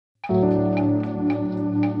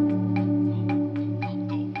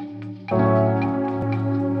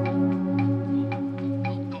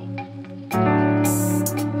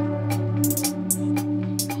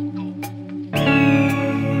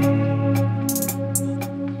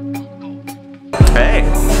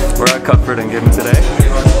at Cuthbert and Gibbon today,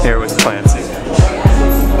 here with Clancy.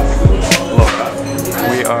 Laura.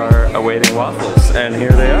 We are awaiting waffles, and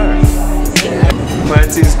here they are.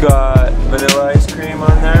 Clancy's got vanilla ice cream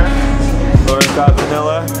on there. Laura's got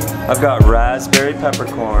vanilla. I've got raspberry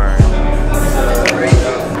peppercorn.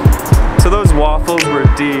 So those waffles were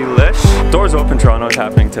delish. Doors Open Toronto is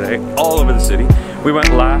happening today, all over the city. We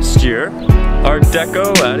went last year. Art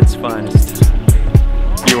Deco at its finest.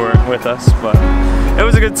 You weren't with us, but it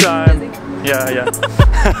was a good time. Yeah.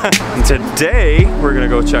 And today, we're gonna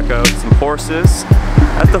go check out some horses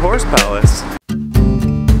at the Horse Palace.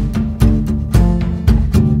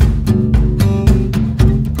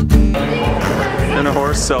 And a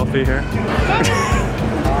horse selfie here.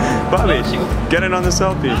 Bobby, get in on the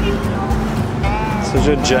selfie. Such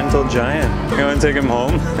a gentle giant. You wanna take him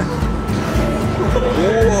home?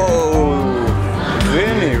 Whoa!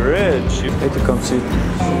 Vinny Rich, you hate to come see.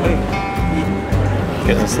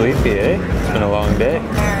 Getting sleepy, eh? It's been a long day.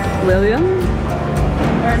 William?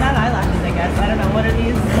 Or not eyelashes, I guess. I don't know. What are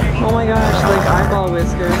these? Oh my gosh, like eyeball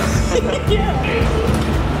whiskers. Yeah.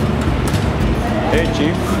 Hey,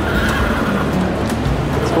 Chief.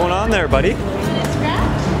 What's going on there, buddy?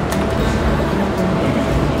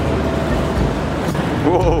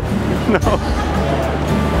 Whoa, no.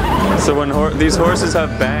 So when these horses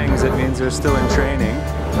have bangs, it means they're still in training.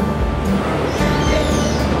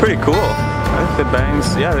 Pretty cool. I think the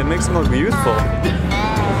bangs, yeah, it makes them look youthful.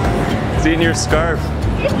 It's eating your scarf.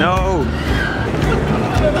 No!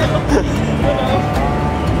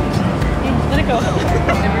 Let it go.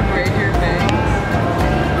 Never braid your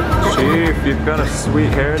bangs. Chief, you've got a sweet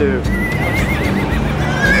hairdo.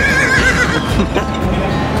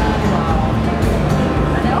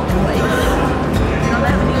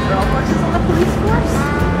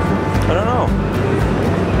 I don't know.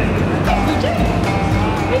 You did.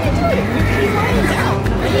 He's lying down.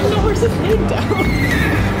 I didn't know horses laid down.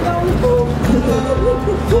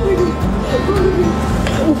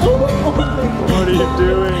 What are you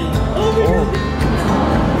doing?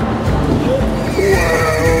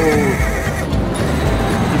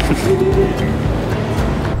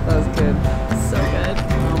 That was good. So good.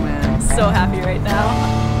 Oh man. So happy right now.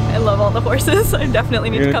 I love all the horses. I definitely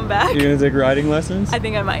need to come back. You're gonna take riding lessons? I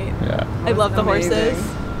think I might. Yeah. I love the amazing.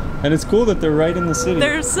 horses. And it's cool that they're right in the city.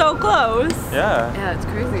 They're so close. Yeah. Yeah, it's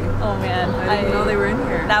crazy. Oh man. I didn't know they were in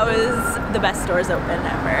here. That was the best Doors Open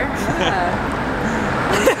ever. Yeah.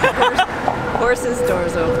 Horses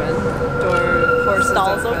doors open. Horses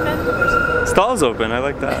Stalls open? Horses Stalls open, I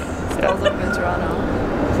like that. Stalls open Toronto.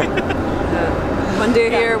 Yeah. One day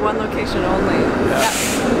here, one location only.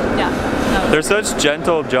 Yeah. They're such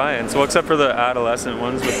gentle giants, well except for the adolescent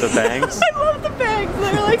ones with the bangs. I love the bags.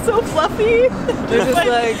 They're like so fluffy. They're just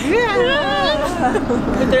like,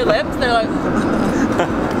 yeah. With their lips, they're like.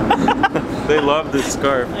 They love this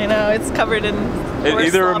scarf. I know, it's covered in. It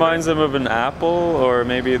either slobber. reminds them of an apple, or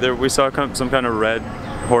maybe we saw some kind of red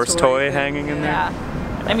horse toy hanging in there. Yeah.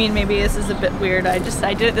 I mean, maybe this is a bit weird. I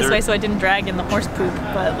did it this way so I didn't drag in the horse poop,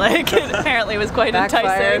 but like it apparently was quite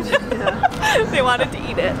Backfired. enticing. Yeah. They wanted to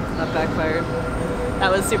eat it. Not backfired.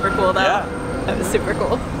 That was super cool though. Yeah. That was super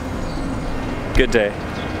cool. Good day.